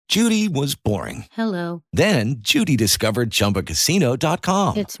Judy was boring. Hello. Then Judy discovered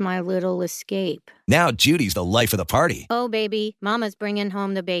ChumbaCasino.com. It's my little escape. Now Judy's the life of the party. Oh, baby, mama's bringing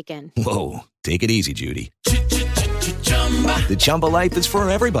home the bacon. Whoa, take it easy, Judy. The Chumba life is for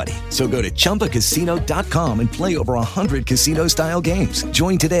everybody. So go to ChumbaCasino.com and play over 100 casino-style games.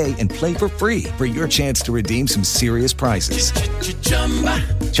 Join today and play for free for your chance to redeem some serious prizes.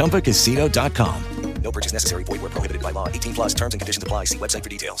 ChumbaCasino.com. No purchase necessary. Void where prohibited by law. 18 plus terms and conditions apply. See website for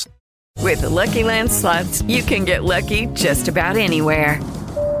details. With the Lucky Land Slots, you can get lucky just about anywhere.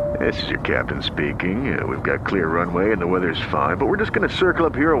 This is your captain speaking. We've got clear runway and the weather's fine, but we're just going to circle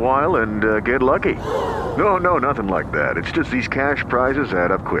up here a while and get lucky. No, nothing like that. It's just these cash prizes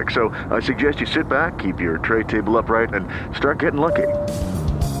add up quick. So I suggest you sit back, keep your tray table upright, and start getting lucky.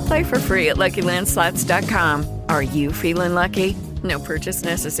 Play for free at LuckyLandSlots.com. Are you feeling lucky? No purchase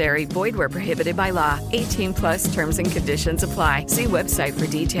necessary. Void where prohibited by law. 18 plus terms and conditions apply. See website for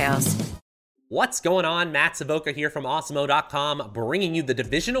details. What's going on? Matt Savoca here from Awesemo.com, bringing you the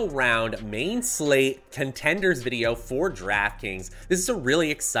divisional round main slate contenders video for DraftKings. This is a really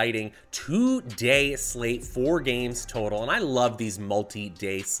exciting 2-day slate, 4 games total, and I love these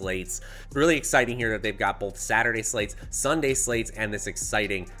multi-day slates. Really exciting here that they've got both Saturday slates, Sunday slates, and this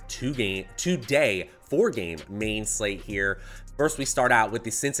exciting 2-day, 4-game main slate here. First, we start out with the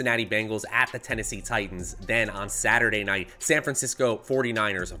Cincinnati Bengals at the Tennessee Titans. Then on Saturday night, San Francisco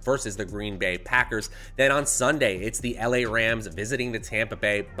 49ers versus the Green Bay Packers. Then on Sunday, it's the LA Rams visiting the Tampa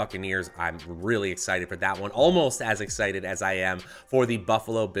Bay Buccaneers. I'm really excited for that one. Almost as excited as I am for the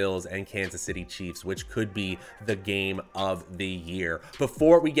Buffalo Bills and Kansas City Chiefs, which could be the game of the year.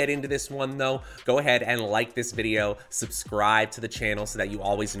 Before we get into this one, though, go ahead and like this video, subscribe to the channel so that you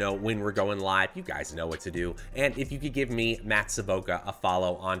always know when we're going live. You guys know what to do. And if you could give me, Matt Savoca, a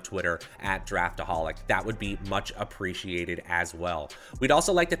follow on Twitter at Draftaholic, that would be much appreciated as well. We'd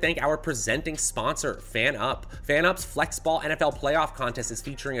also like to thank our presenting sponsor, FanUp. FanUp's Flexball NFL Playoff Contest is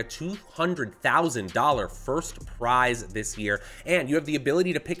featuring a $200,000 first prize this year, and you have the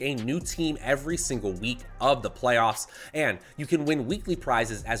ability to pick a new team every single week of the playoffs, and you can win weekly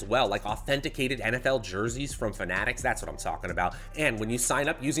prizes as well, like authenticated NFL jerseys from Fanatics. That's what I'm talking about. And when you sign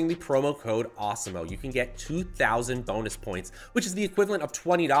up using the promo code AWESEMO, you can get 2,000 bonus points, which is the equivalent of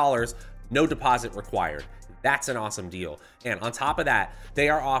 $20, no deposit required. That's an awesome deal. And on top of that, they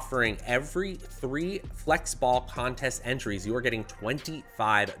are offering every 3 Flexball contest entries, you are getting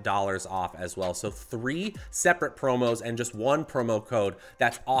 $25 off as well. So 3 separate promos and just 1 promo code.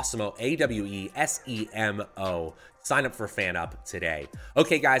 That's AWESEMO, AWESEMO. Sign up for FanUp today.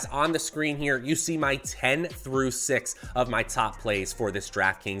 Okay, guys, on the screen here, you see my 10 through 6 of my top plays for this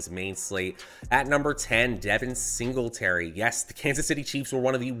DraftKings main slate. At number 10, Devin Singletary. Yes, the Kansas City Chiefs were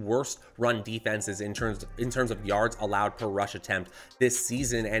one of the worst run defenses in terms of yards allowed per rush attempt this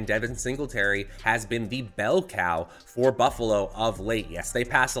season, and Devin Singletary has been the bell cow for Buffalo of late. Yes, they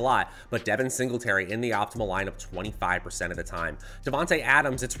pass a lot, but Devin Singletary in the optimal lineup 25% of the time. Davante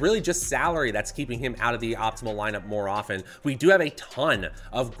Adams, it's really just salary that's keeping him out of the optimal lineup more often. We do have a ton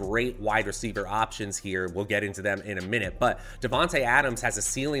of great wide receiver options here. We'll get into them in a minute, but Davante Adams has a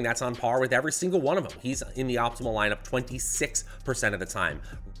ceiling that's on par with every single one of them. He's in the optimal lineup 26% of the time,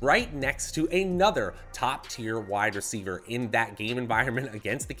 right next to another top tier wide receiver in that game environment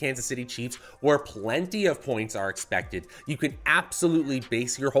against the Kansas City Chiefs, where plenty of points are expected. You can absolutely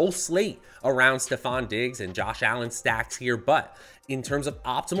base your whole slate around Stephon Diggs and Josh Allen stacks here, but in terms of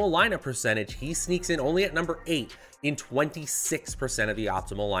optimal lineup percentage, he sneaks in only at number 8 in 26% of the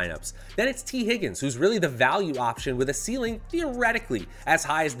optimal lineups. Then it's T. Higgins, who's really the value option with a ceiling theoretically as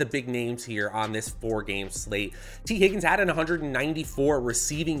high as the big names here on this 4-game slate. T. Higgins had an 194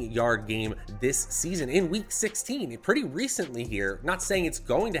 receiving yard game this season in week 16, pretty recently here. Not saying it's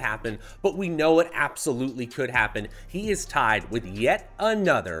going to happen, but we know it absolutely could happen. He is tied with yet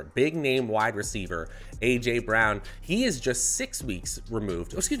another big name wide receiver, A.J. Brown. He is just 5 weeks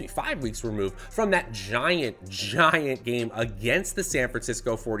removed from that giant game against the San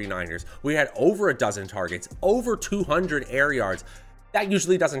Francisco 49ers. We had over a dozen targets, over 200 air yards. That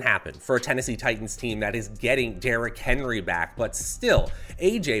usually doesn't happen for a Tennessee Titans team that is getting Derrick Henry back, but still,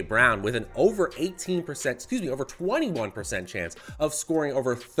 A.J. Brown with an over 21% chance of scoring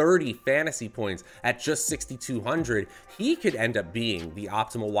over 30 fantasy points at just 6,200. He could end up being the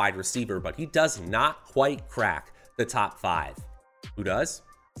optimal wide receiver, but he does not quite crack the top 5. Who does?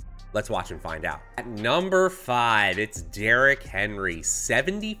 Let's watch and find out. At number 5, it's Derrick Henry.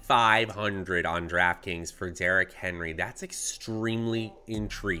 7,500 on DraftKings for Derrick Henry. That's extremely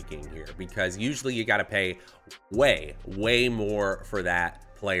intriguing here because usually you got to pay way more for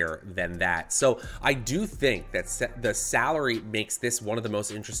that player than that. So I do think that the salary makes this one of the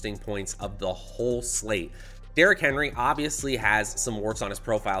most interesting points of the whole slate. Derrick Henry obviously has some warts on his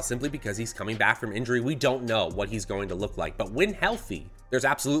profile simply because he's coming back from injury. We don't know what he's going to look like, but when healthy, there's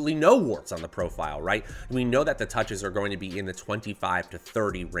absolutely no warts on the profile, right? We know that the touches are going to be in the 25 to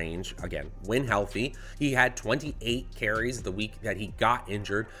 30 range. Again, when healthy, he had 28 carries the week that he got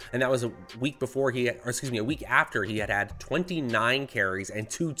injured, and that was a week after he had 29 carries and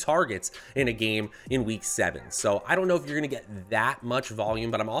 2 targets in a game in week 7. So I don't know if you're going to get that much volume,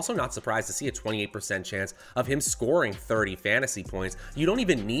 but I'm also not surprised to see a 28% chance of him scoring 30 fantasy points. You don't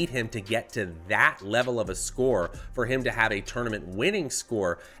even need him to get to that level of a score for him to have a tournament winning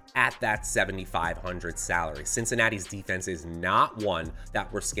score at that 7,500 salary. Cincinnati's defense is not one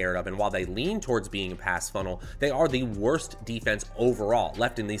that we're scared of, and while they lean towards being a pass funnel, they are the worst defense overall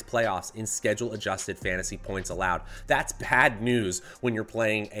left in these playoffs in schedule adjusted fantasy points allowed. That's bad news when you're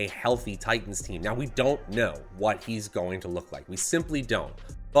playing a healthy Titans team. Now, we don't know what he's going to look like. We simply don't,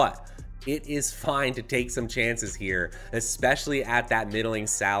 but it is fine to take some chances here, especially at that middling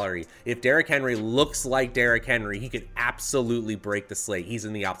salary. If Derrick Henry looks like Derrick Henry, he could absolutely break the slate. He's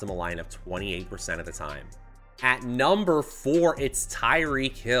in the optimal lineup 28% of the time. At number 4, it's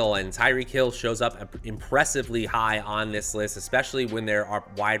Tyreek Hill, and Tyreek Hill shows up impressively high on this list, especially when there are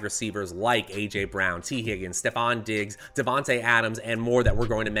wide receivers like A.J. Brown, T. Higgins, Stephon Diggs, Devontae Adams, and more that we're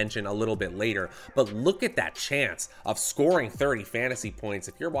going to mention a little bit later. But look at that chance of scoring 30 fantasy points.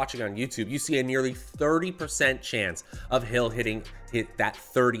 If you're watching on YouTube, you see a nearly 30% chance of Hill hit that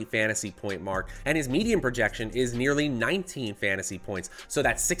 30 fantasy point mark, and his median projection is nearly 19 fantasy points. So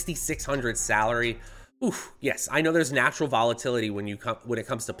that 6,600 salary, oof, yes, I know there's natural volatility when it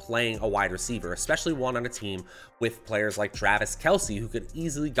comes to playing a wide receiver, especially one on a team with players like Travis Kelce, who could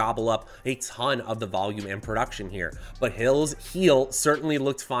easily gobble up a ton of the volume and production here. But Hill's heel certainly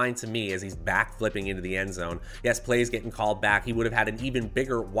looked fine to me as he's back flipping into the end zone. Yes, plays getting called back. He would have had an even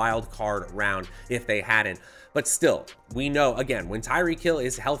bigger wild card round if they hadn't. But still, we know, again, when Tyreek Hill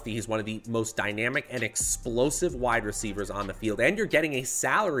is healthy, he's one of the most dynamic and explosive wide receivers on the field, and you're getting a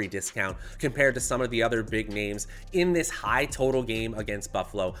salary discount compared to some of the other big names in this high total game against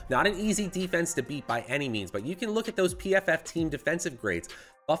Buffalo. Not an easy defense to beat by any means, but you can look at those PFF team defensive grades.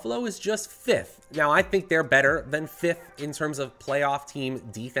 Buffalo is just 5th. Now, I think they're better than 5th in terms of playoff team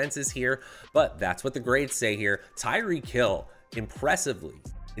defenses here, but that's what the grades say here. Tyreek Hill, impressively,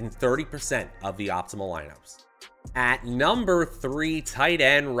 in 30% of the optimal lineups. At number 3, tight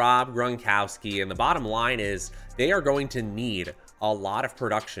end Rob Gronkowski, and the bottom line is they are going to need a lot of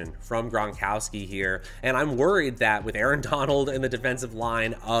production from Gronkowski here, and I'm worried that with Aaron Donald and the defensive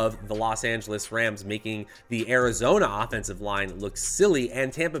line of the Los Angeles Rams making the Arizona offensive line look silly,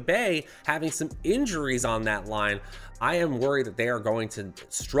 and Tampa Bay having some injuries on that line, I am worried that they are going to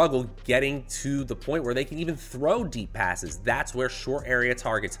struggle getting to the point where they can even throw deep passes. That's where short area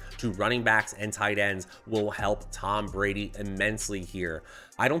targets to running backs and tight ends will help Tom Brady immensely here.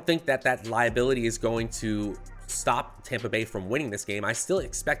 I don't think that liability is going to stop Tampa Bay from winning this game. I still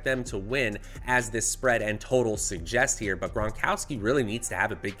expect them to win, as this spread and total suggest here, but Gronkowski really needs to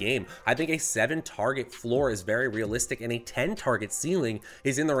have a big game. I think a 7-target floor is very realistic, and a 10-target ceiling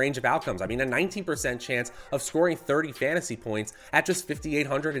is in the range of outcomes. I mean, a 19% chance of scoring 30 fantasy points at just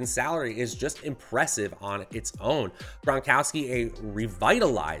 $5,800 in salary is just impressive on its own. Gronkowski, a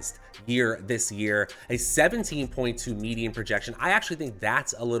revitalized year this year, a 17.2 median projection. I actually think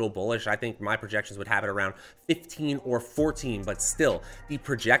that's a little bullish. I think my projections would have it around 15 or 14, but still, the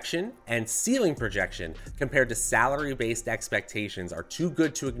projection and ceiling projection compared to salary-based expectations are too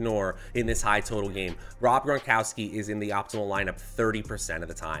good to ignore in this high total game. Rob Gronkowski is in the optimal lineup 30% of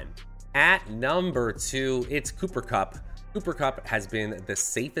the time. At number 2, it's Cooper Kupp. Cooper Kupp has been the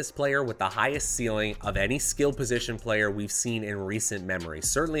safest player with the highest ceiling of any skill position player we've seen in recent memory.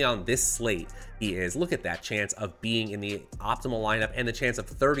 Certainly on this slate, he is. Look at that chance of being in the optimal lineup and the chance of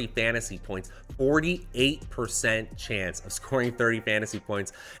 30 fantasy points. 48% chance of scoring 30 fantasy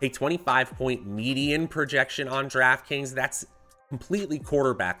points. A 25-point median projection on DraftKings. That's completely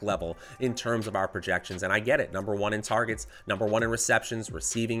quarterback level in terms of our projections, and I get it. Number 1 in targets, number 1 in receptions,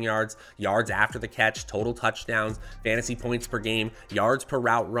 receiving yards, yards after the catch, total touchdowns, fantasy points per game, yards per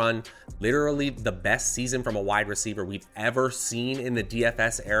route run. Literally the best season from a wide receiver we've ever seen in the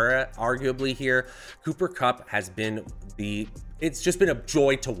DFS era, arguably here. Cooper Kupp has been the it's just been a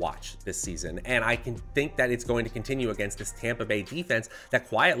joy to watch this season, and I can think that it's going to continue against this Tampa Bay defense that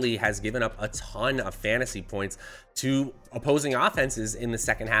quietly has given up a ton of fantasy points to opposing offenses in the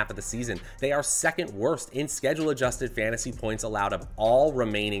second half of the season. They are second worst in schedule adjusted fantasy points allowed of all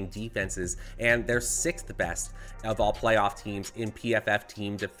remaining defenses, and they're sixth best of all playoff teams in PFF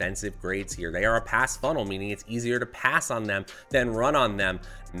team defensive grades here. They are a pass funnel, meaning it's easier to pass on them than run on them.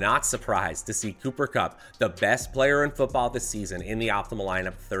 Not surprised to see Cooper Kupp, the best player in football this season, in the optimal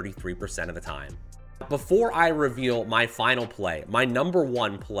lineup 33% of the time. Before I reveal my final play, my number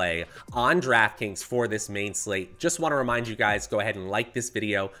one play on DraftKings for this main slate, just want to remind you guys, go ahead and like this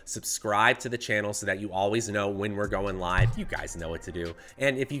video, subscribe to the channel so that you always know when we're going live. You guys know what to do.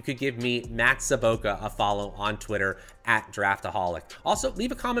 And if you could give me, Matt Saboka, a follow on Twitter at Draftaholic. Also,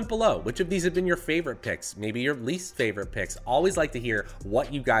 leave a comment below. Which of these have been your favorite picks? Maybe your least favorite picks. Always like to hear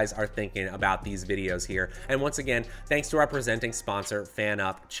what you guys are thinking about these videos here. And once again, thanks to our presenting sponsor,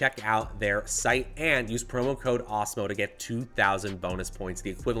 FanUp. Check out their site and use promo code OSMO to get 2,000 bonus points,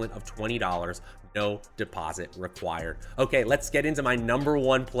 the equivalent of $20. No deposit required. Okay, let's get into my number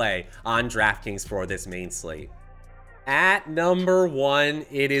one play on DraftKings for this main slate. At number one,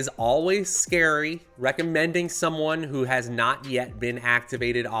 it is always scary recommending someone who has not yet been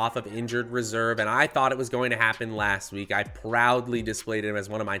activated off of injured reserve, and I thought it was going to happen last week. I proudly displayed him as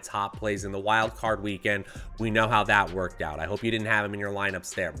one of my top plays in the wild card weekend. We know how that worked out. I hope you didn't have him in your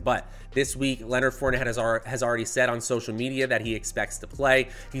lineups there. But this week, Leonard Fournette has already said on social media that he expects to play.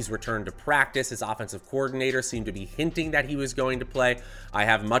 He's returned to practice. His offensive coordinator seemed to be hinting that he was going to play. I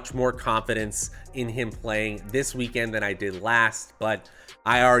have much more confidence in him playing this weekend than I did last, but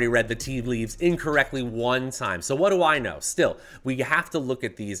I already read the tea leaves incorrectly one time. So what do I know? Still, we have to look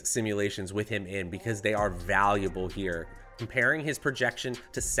at these simulations with him in because they are valuable here. Comparing his projection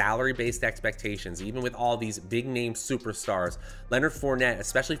to salary-based expectations, even with all these big-name superstars, Leonard Fournette,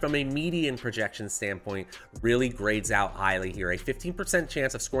 especially from a median projection standpoint, really grades out highly here. A 15%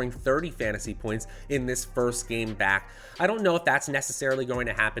 chance of scoring 30 fantasy points in this first game back. I don't know if that's necessarily going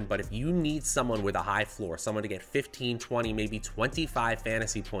to happen, but if you need someone with a high floor, someone to get 15, 20, maybe 25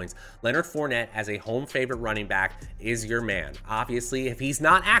 fantasy points, Leonard Fournette as a home favorite running back is your man. Obviously, if he's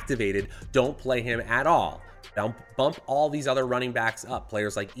not activated, don't play him at all. Bump all these other running backs up.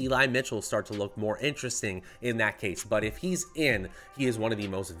 Players like Eli Mitchell start to look more interesting in that case. But if he's in, he is one of the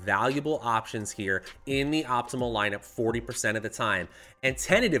most valuable options here in the optimal lineup 40% of the time. And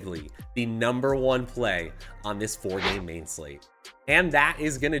tentatively, the number one play on this 4-game main slate. And that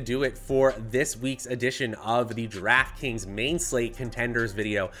is going to do it for this week's edition of the DraftKings main slate contenders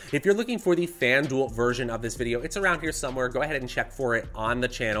video. If you're looking for the FanDuel version of this video, it's around here somewhere. Go ahead and check for it on the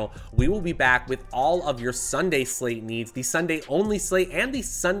channel. We will be back with all of your Sunday slate needs, the Sunday only slate and the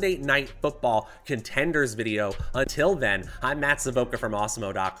Sunday night football contenders video. Until then, I'm Matt Saboka from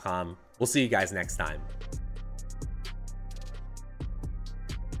Awesemo.com. We'll see you guys next time.